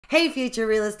Hey future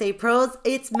real estate pros,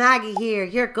 it's Maggie here,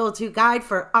 your go-to guide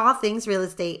for all things real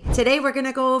estate. Today we're going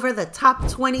to go over the top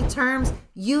 20 terms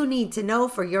you need to know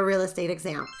for your real estate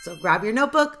exam. So grab your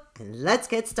notebook and let's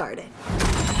get started.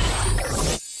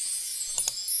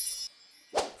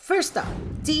 First up,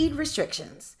 deed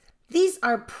restrictions. These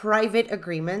are private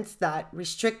agreements that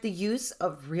restrict the use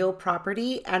of real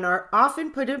property and are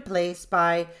often put in place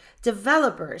by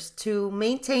developers to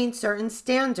maintain certain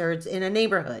standards in a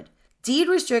neighborhood. Deed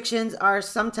restrictions are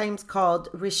sometimes called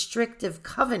restrictive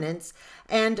covenants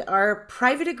and are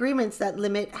private agreements that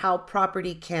limit how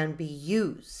property can be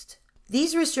used.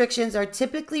 These restrictions are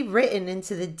typically written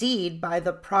into the deed by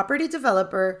the property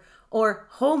developer or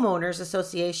homeowners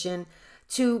association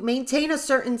to maintain a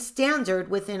certain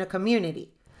standard within a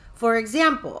community. For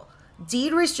example,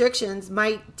 deed restrictions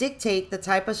might dictate the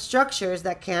type of structures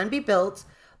that can be built,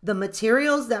 the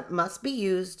materials that must be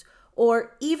used,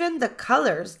 or even the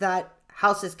colors that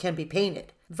houses can be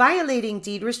painted. Violating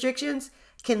deed restrictions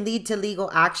can lead to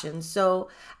legal action. So,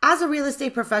 as a real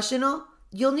estate professional,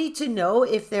 you'll need to know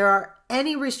if there are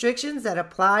any restrictions that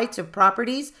apply to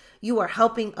properties you are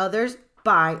helping others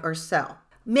buy or sell.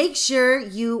 Make sure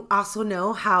you also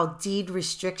know how deed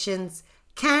restrictions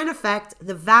can affect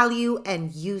the value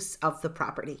and use of the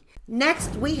property.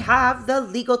 Next, we have the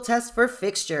legal test for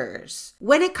fixtures.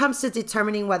 When it comes to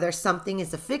determining whether something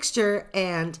is a fixture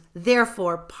and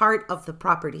therefore part of the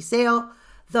property sale,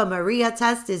 the Maria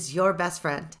test is your best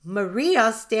friend.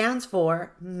 Maria stands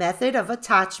for method of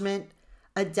attachment,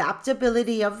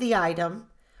 adaptability of the item,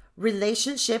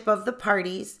 relationship of the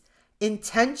parties,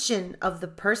 intention of the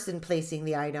person placing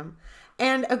the item,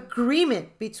 and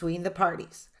agreement between the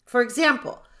parties. For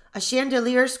example, a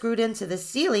chandelier screwed into the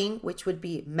ceiling, which would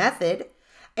be method,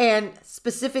 and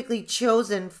specifically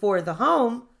chosen for the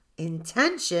home,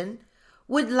 intention,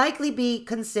 would likely be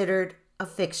considered a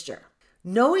fixture.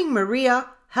 Knowing Maria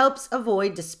helps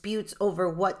avoid disputes over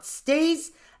what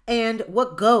stays and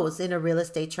what goes in a real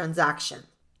estate transaction.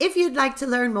 If you'd like to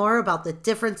learn more about the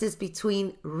differences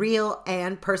between real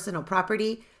and personal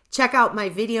property, check out my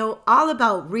video all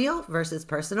about real versus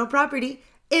personal property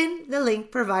in the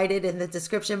link provided in the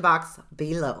description box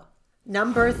below.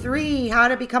 Number 3, how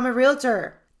to become a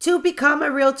realtor. To become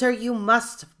a realtor, you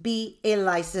must be a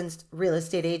licensed real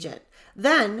estate agent.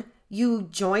 Then you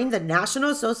join the National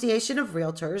Association of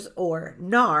Realtors, or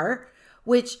NAR,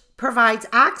 which provides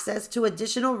access to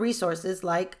additional resources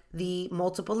like the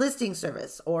Multiple Listing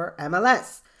Service, or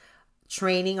MLS,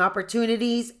 training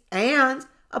opportunities, and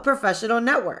a professional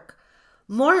network.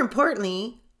 More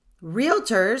importantly,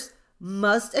 realtors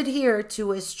must adhere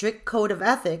to a strict code of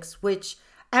ethics, which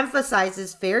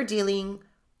emphasizes fair dealing,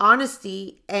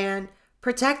 honesty, and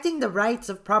protecting the rights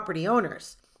of property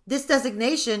owners. This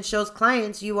designation shows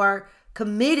clients you are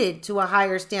committed to a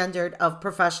higher standard of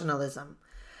professionalism.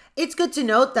 It's good to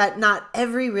note that not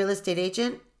every real estate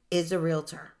agent is a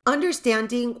realtor.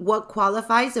 Understanding what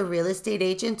qualifies a real estate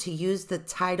agent to use the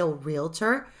title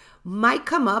realtor might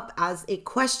come up as a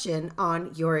question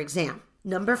on your exam.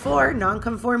 Number 4,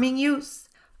 non-conforming use.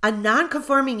 A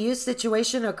non-conforming use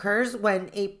situation occurs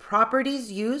when a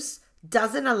property's use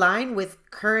doesn't align with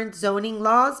current zoning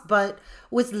laws, but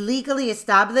was legally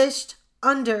established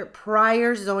under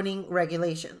prior zoning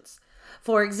regulations.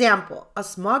 For example, a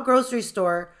small grocery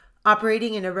store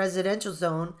operating in a residential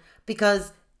zone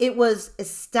because it was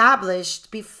established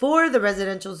before the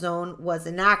residential zone was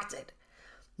enacted.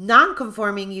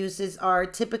 Non-conforming uses are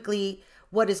typically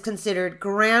what is considered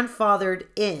grandfathered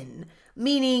in,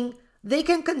 meaning they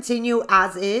can continue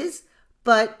as is,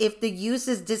 but if the use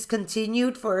is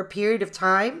discontinued for a period of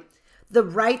time, the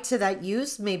right to that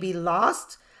use may be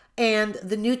lost and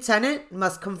the new tenant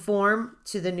must conform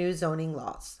to the new zoning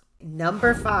laws.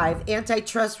 Number 5,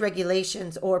 antitrust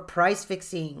regulations or price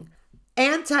fixing.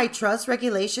 Antitrust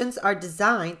regulations are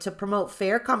designed to promote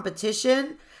fair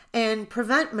competition and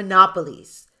prevent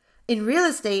monopolies. In real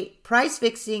estate, price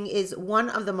fixing is one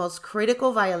of the most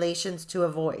critical violations to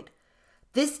avoid.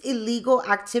 This illegal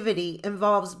activity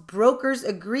involves brokers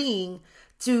agreeing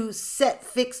to set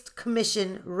fixed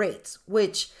commission rates,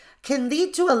 which can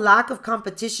lead to a lack of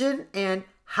competition and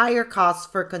higher costs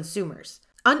for consumers.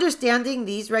 Understanding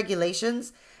these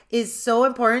regulations is so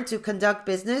important to conduct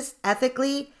business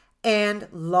ethically and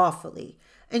lawfully,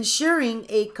 ensuring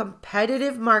a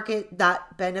competitive market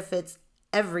that benefits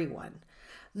everyone.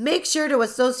 Make sure to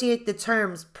associate the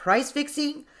terms price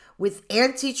fixing with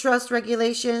antitrust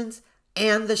regulations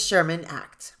and the Sherman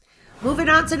Act. Moving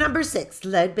on to number 6,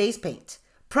 lead-based paint.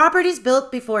 Properties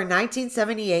built before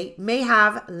 1978 may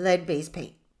have lead-based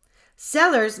paint.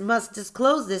 Sellers must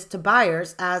disclose this to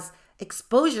buyers as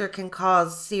exposure can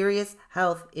cause serious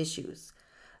health issues.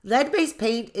 Lead-based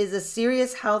paint is a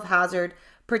serious health hazard,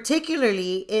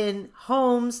 particularly in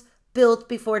homes built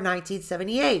before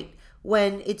 1978,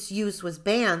 when its use was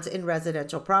banned in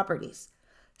residential properties.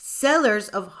 Sellers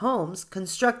of homes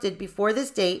constructed before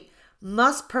this date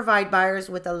must provide buyers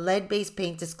with a lead-based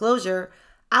paint disclosure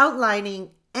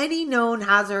outlining any known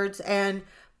hazards and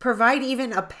provide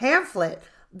even a pamphlet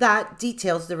that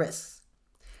details the risks.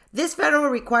 This federal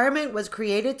requirement was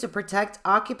created to protect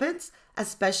occupants,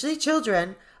 especially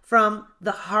children, from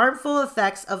the harmful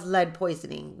effects of lead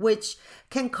poisoning, which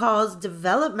can cause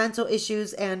developmental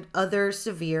issues and other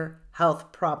severe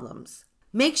health problems.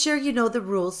 Make sure you know the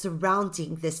rules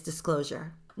surrounding this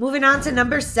disclosure. Moving on to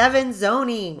number 7,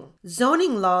 zoning.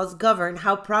 Zoning laws govern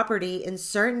how property in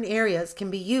certain areas can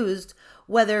be used,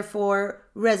 whether for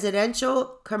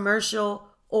residential, commercial,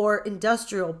 or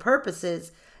industrial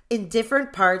purposes in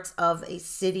different parts of a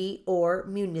city or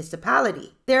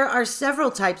municipality. There are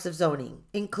several types of zoning,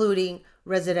 including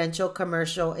residential,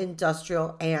 commercial,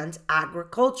 industrial, and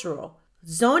agricultural.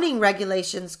 Zoning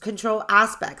regulations control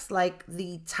aspects like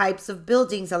the types of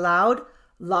buildings allowed,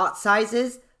 lot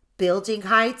sizes, building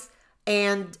heights,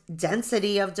 and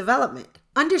density of development.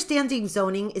 Understanding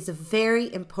zoning is a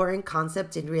very important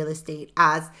concept in real estate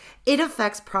as it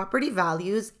affects property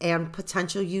values and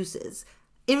potential uses,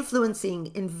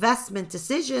 influencing investment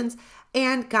decisions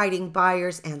and guiding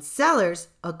buyers and sellers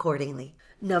accordingly.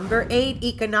 Number 8,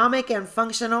 economic and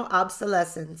functional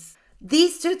obsolescence.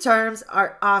 These two terms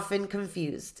are often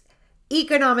confused.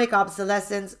 Economic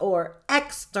obsolescence or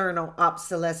external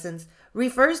obsolescence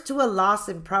refers to a loss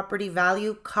in property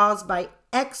value caused by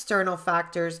external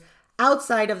factors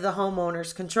outside of the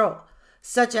homeowner's control,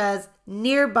 such as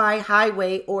nearby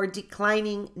highway or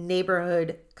declining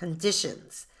neighborhood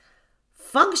conditions.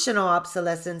 Functional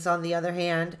obsolescence, on the other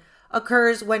hand,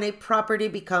 occurs when a property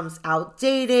becomes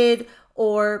outdated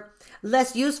or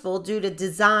less useful due to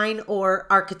design or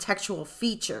architectural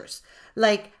features,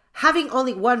 like having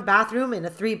only one bathroom in a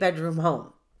 3-bedroom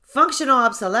home. Functional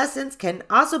obsolescence can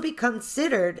also be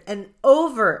considered an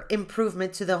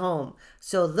over-improvement to the home,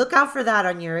 so look out for that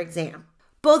on your exam.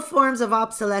 Both forms of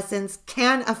obsolescence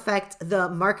can affect the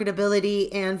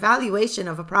marketability and valuation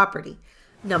of a property.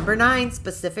 Number 9,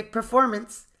 specific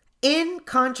performance. In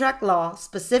contract law,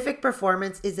 specific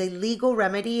performance is a legal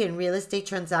remedy in real estate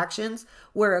transactions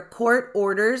where a court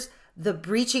orders the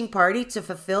breaching party to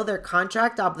fulfill their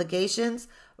contract obligations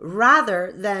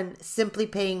rather than simply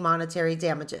paying monetary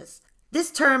damages. This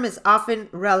term is often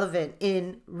relevant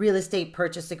in real estate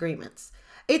purchase agreements.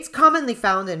 It's commonly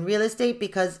found in real estate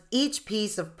because each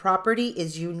piece of property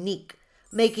is unique,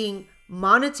 making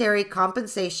monetary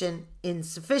compensation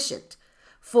insufficient.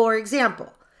 For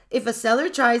example, if a seller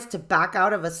tries to back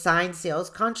out of a signed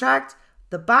sales contract,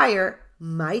 the buyer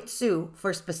might sue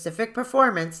for specific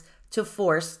performance to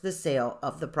force the sale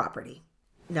of the property.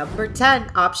 Number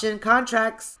 10, option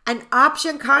contracts. An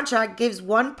option contract gives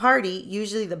one party,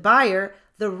 usually the buyer,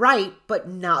 the right but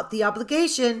not the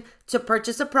obligation to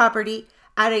purchase a property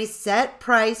at a set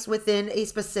price within a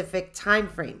specific time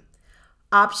frame.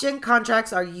 Option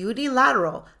contracts are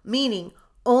unilateral, meaning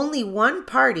only one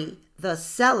party, the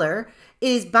seller,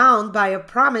 is bound by a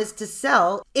promise to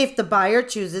sell if the buyer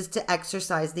chooses to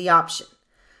exercise the option.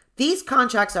 These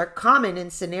contracts are common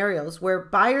in scenarios where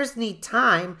buyers need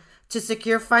time to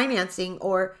secure financing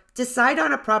or decide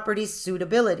on a property's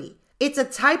suitability. It's a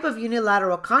type of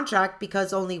unilateral contract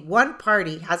because only one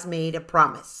party has made a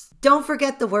promise. Don't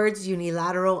forget the words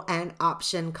unilateral and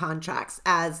option contracts,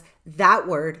 as that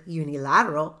word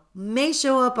unilateral may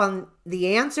show up on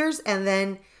the answers and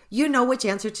then you know which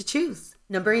answer to choose.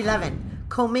 Number 11,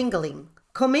 commingling.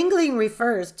 Commingling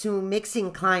refers to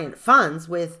mixing client funds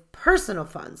with personal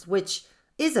funds, which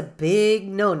is a big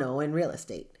no-no in real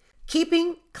estate.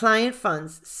 Keeping client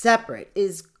funds separate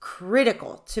is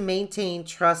critical to maintain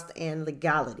trust and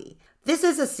legality. This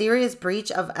is a serious breach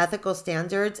of ethical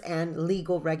standards and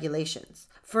legal regulations.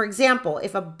 For example,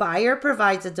 if a buyer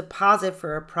provides a deposit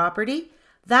for a property,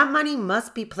 that money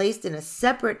must be placed in a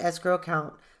separate escrow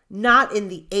account, not in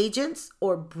the agent's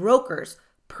or broker's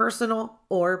personal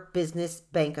or business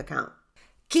bank account.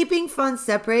 Keeping funds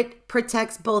separate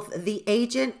protects both the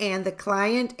agent and the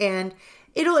client, and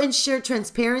it'll ensure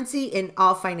transparency in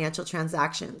all financial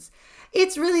transactions.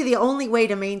 It's really the only way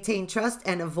to maintain trust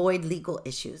and avoid legal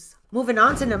issues. Moving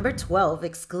on to number 12,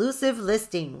 exclusive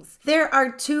listings. There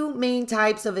are two main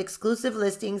types of exclusive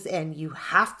listings, and you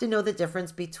have to know the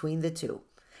difference between the two: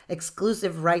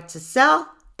 exclusive right to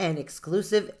sell and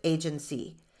exclusive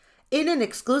agency. In an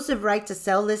exclusive right to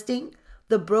sell listing,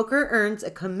 the broker earns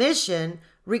a commission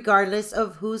regardless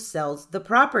of who sells the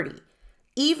property.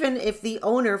 even if the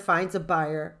owner finds a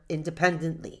buyer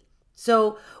independently.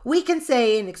 So we can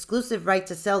say an exclusive right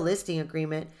to sell listing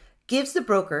agreement gives the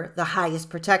broker the highest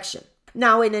protection.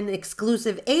 Now, in an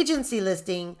exclusive agency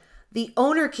listing, the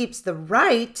owner keeps the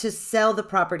right to sell the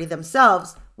property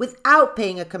themselves without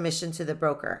paying a commission to the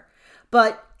broker.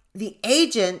 But the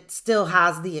agent still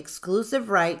has the exclusive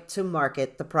right to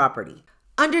market the property.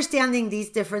 Understanding these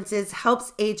differences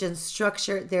helps agents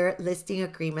structure their listing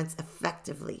agreements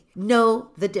effectively.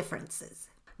 Know the differences.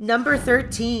 Number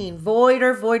 13, void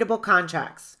or voidable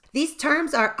contracts. These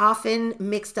terms are often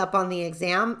mixed up on the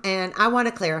exam, and I want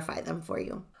to clarify them for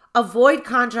you. A void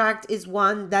contract is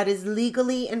one that is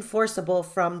legally enforceable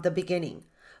from the beginning.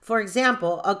 For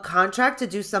example, a contract to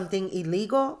do something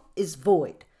illegal is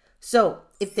void. So,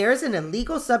 if there is an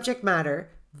illegal subject matter,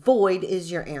 void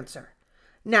is your answer.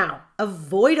 Now, a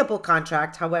voidable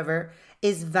contract, however,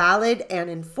 is valid and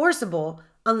enforceable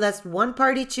unless one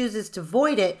party chooses to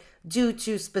void it due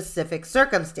to specific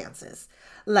circumstances,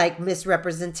 like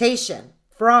misrepresentation,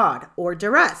 fraud, or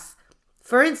duress.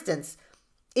 For instance,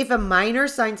 if a minor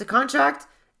signs a contract,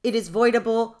 it is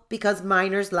voidable because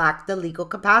minors lack the legal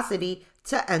capacity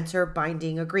to enter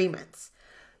binding agreements.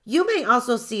 You may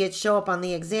also see it show up on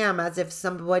the exam as if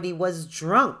somebody was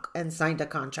drunk and signed a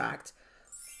contract.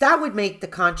 That would make the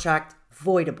contract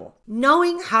voidable.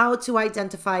 Knowing how to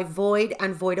identify void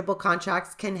and voidable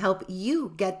contracts can help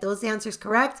you get those answers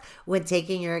correct when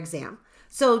taking your exam.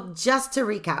 So just to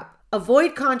recap, a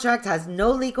void contract has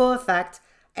no legal effect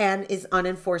and is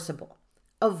unenforceable.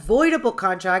 A voidable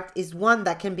contract is one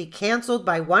that can be canceled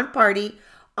by one party,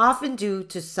 often due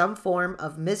to some form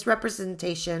of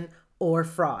misrepresentation or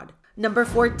fraud. Number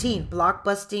 14,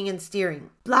 blockbusting and steering.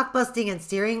 Blockbusting and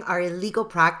steering are illegal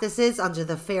practices under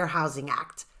the Fair Housing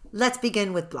Act. Let's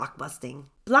begin with blockbusting.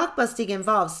 Blockbusting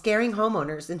involves scaring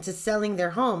homeowners into selling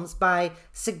their homes by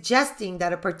suggesting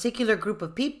that a particular group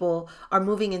of people are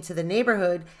moving into the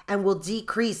neighborhood and will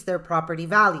decrease their property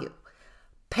value.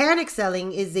 Panic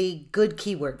selling is a good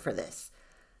keyword for this.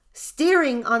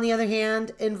 Steering, on the other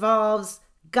hand, involves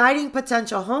guiding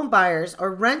potential home buyers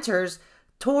or renters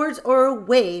towards or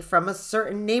away from a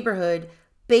certain neighborhood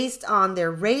based on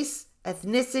their race,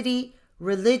 ethnicity,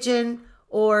 religion,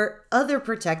 or other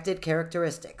protected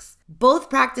characteristics. Both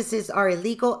practices are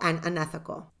illegal and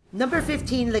unethical. Number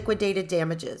 15, liquidated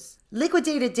damages.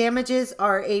 Liquidated damages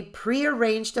are a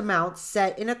prearranged amount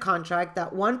set in a contract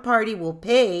that one party will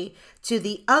pay to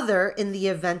the other in the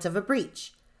event of a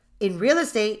breach. In real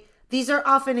estate, these are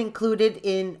often included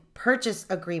in purchase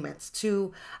agreements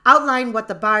to outline what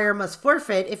the buyer must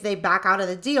forfeit if they back out of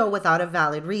the deal without a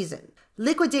valid reason.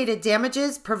 Liquidated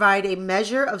damages provide a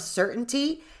measure of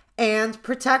certainty and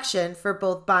protection for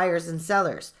both buyers and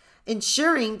sellers,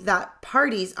 ensuring that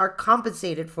parties are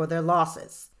compensated for their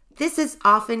losses. This is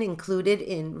often included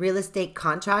in real estate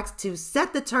contracts to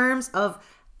set the terms of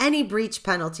any breach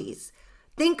penalties.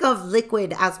 Think of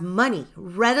liquid as money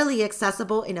readily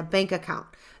accessible in a bank account,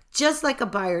 just like a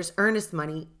buyer's earnest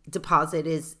money deposit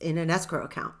is in an escrow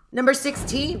account. Number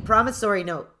 16, promissory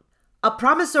note. A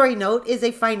promissory note is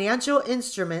a financial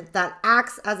instrument that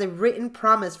acts as a written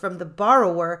promise from the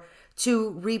borrower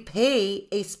to repay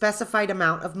a specified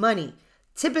amount of money,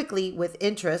 typically with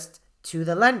interest, to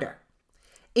the lender.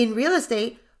 In real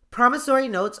estate, promissory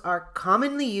notes are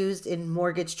commonly used in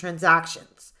mortgage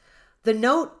transactions. The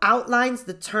note outlines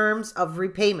the terms of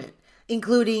repayment,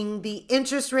 including the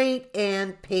interest rate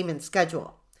and payment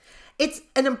schedule. It's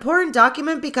an important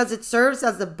document because it serves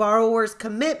as the borrower's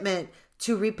commitment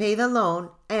to repay the loan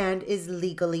and is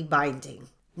legally binding.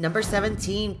 Number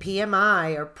 17,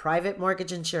 PMI, or private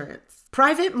mortgage insurance.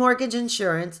 Private mortgage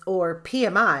insurance, or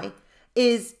PMI,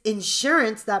 is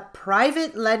insurance that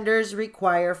private lenders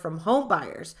require from home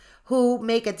buyers who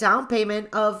make a down payment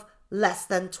of less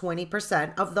than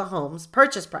 20% of the home's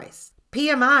purchase price.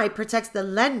 PMI protects the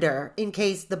lender in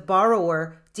case the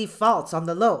borrower defaults on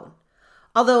the loan.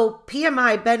 Although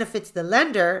PMI benefits the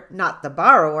lender, not the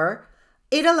borrower,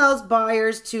 it allows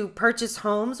buyers to purchase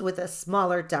homes with a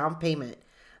smaller down payment,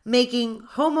 making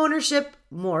homeownership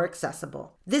more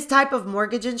accessible. This type of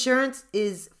mortgage insurance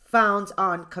is found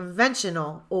on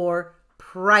conventional or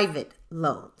private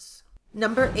loans.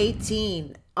 Number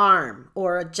 18, ARM,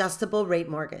 or adjustable rate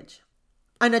mortgage.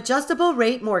 An adjustable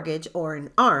rate mortgage, or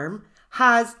an ARM,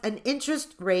 has an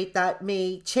interest rate that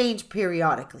may change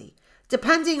periodically,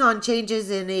 depending on changes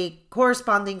in a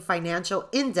corresponding financial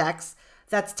index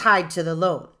that's tied to the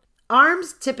loan.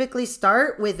 ARMs typically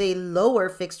start with a lower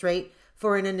fixed rate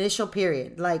for an initial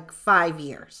period, like 5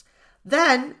 years.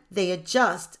 Then they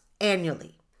adjust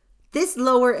annually. This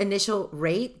lower initial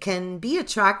rate can be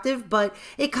attractive, but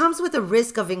it comes with a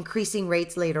risk of increasing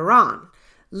rates later on.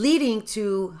 leading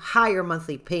to higher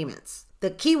monthly payments. The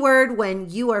key word when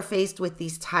you are faced with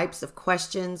these types of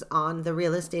questions on the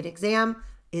real estate exam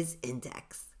is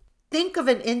index. Think of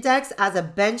an index as a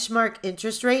benchmark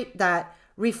interest rate that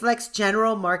reflects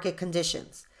general market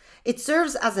conditions. It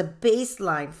serves as a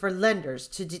baseline for lenders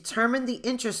to determine the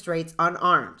interest rates on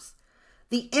ARMs.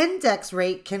 The index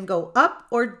rate can go up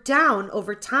or down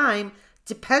over time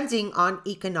depending on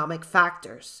economic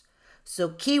factors. So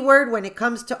keyword when it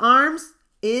comes to ARMs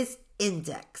is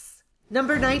index.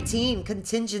 Number 19,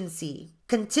 contingency.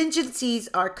 Contingencies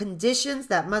are conditions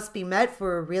that must be met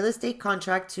for a real estate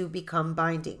contract to become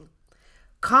binding.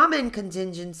 Common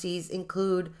contingencies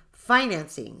include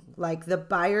financing, like the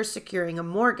buyer securing a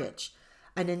mortgage,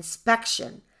 an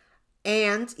inspection,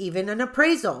 and even an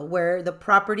appraisal where the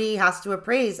property has to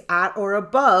appraise at or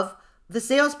above the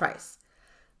sales price.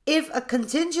 If a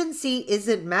contingency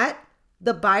isn't met,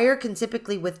 the buyer can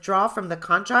typically withdraw from the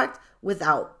contract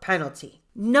without penalty.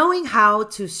 Knowing how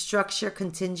to structure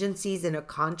contingencies in a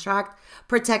contract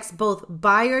protects both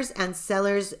buyers and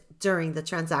sellers during the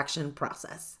transaction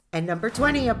process. And number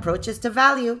 20, approaches to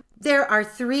value. There are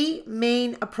three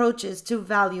main approaches to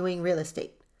valuing real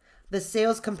estate: the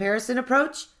sales comparison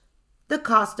approach, the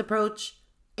cost approach,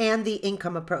 and the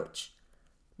income approach.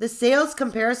 The sales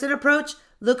comparison approach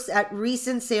looks at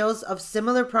recent sales of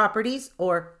similar properties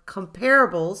or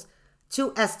comparables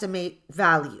to estimate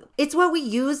value. It's what we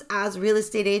use as real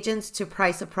estate agents to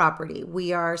price a property.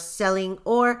 We are selling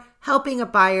or helping a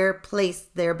buyer place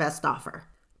their best offer.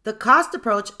 The cost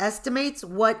approach estimates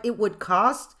what it would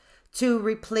cost to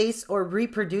replace or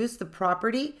reproduce the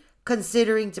property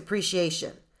considering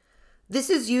depreciation. This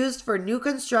is used for new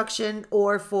construction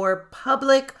or for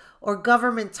public or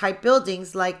government type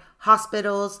buildings like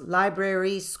hospitals,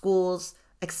 libraries, schools,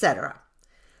 etc.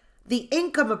 The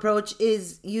income approach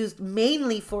is used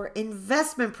mainly for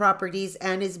investment properties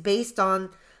and is based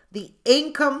on the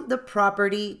income the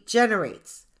property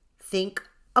generates. Think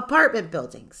apartment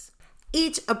buildings.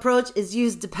 Each approach is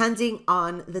used depending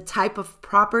on the type of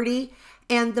property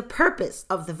and the purpose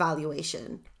of the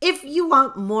valuation. If you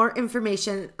want more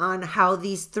information on how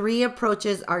these three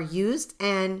approaches are used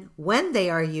and when they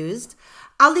are used,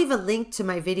 I'll leave a link to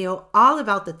my video all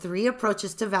about the three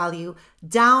approaches to value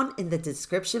down in the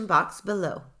description box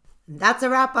below. That's a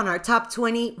wrap on our top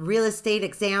 20 real estate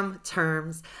exam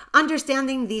terms.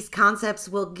 Understanding these concepts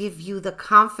will give you the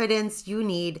confidence you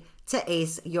need to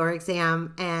ace your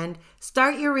exam and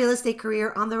start your real estate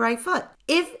career on the right foot.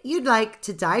 If you'd like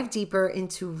to dive deeper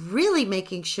into really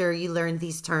making sure you learn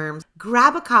these terms,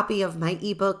 grab a copy of my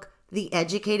ebook, The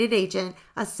Educated Agent,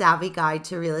 A Savvy Guide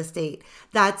to Real Estate.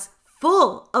 That's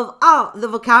full of all the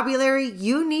vocabulary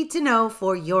you need to know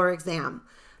for your exam,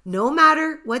 no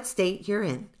matter what state you're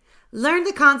in. Learn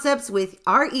the concepts with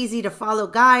our easy to follow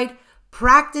guide,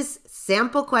 practice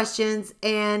sample questions,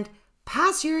 and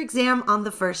pass your exam on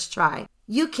the first try.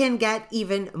 You can get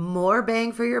even more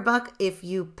bang for your buck if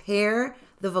you pair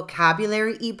the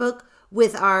vocabulary ebook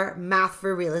with our Math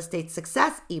for Real Estate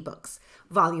Success ebooks,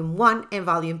 Volume 1 and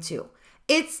Volume 2.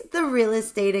 It's the real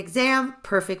estate exam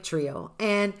perfect trio,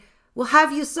 and we'll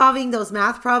have you solving those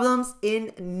math problems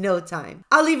in no time.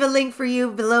 I'll leave a link for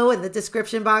you below in the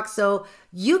description box so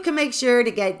you can make sure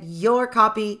to get your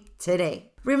copy today.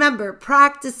 Remember,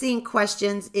 practicing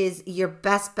questions is your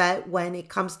best bet when it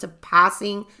comes to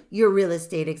passing your real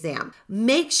estate exam.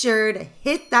 Make sure to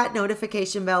hit that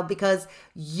notification bell because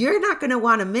you're not going to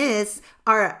want to miss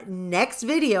our next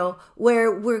video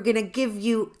where we're going to give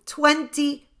you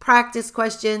 20 practice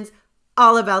questions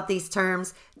all about these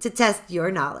terms to test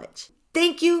your knowledge.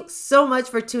 Thank you so much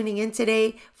for tuning in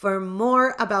today. For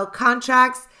more about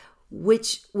contracts,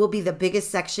 which will be the biggest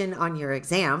section on your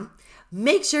exam,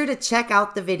 make sure to check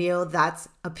out the video that's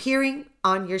appearing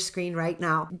on your screen right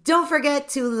now. Don't forget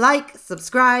to like,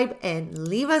 subscribe, and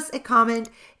leave us a comment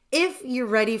if you're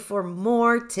ready for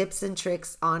more tips and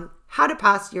tricks on how to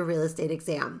pass your real estate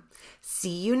exam.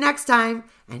 See you next time,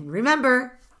 and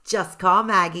remember, just call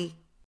Maggie.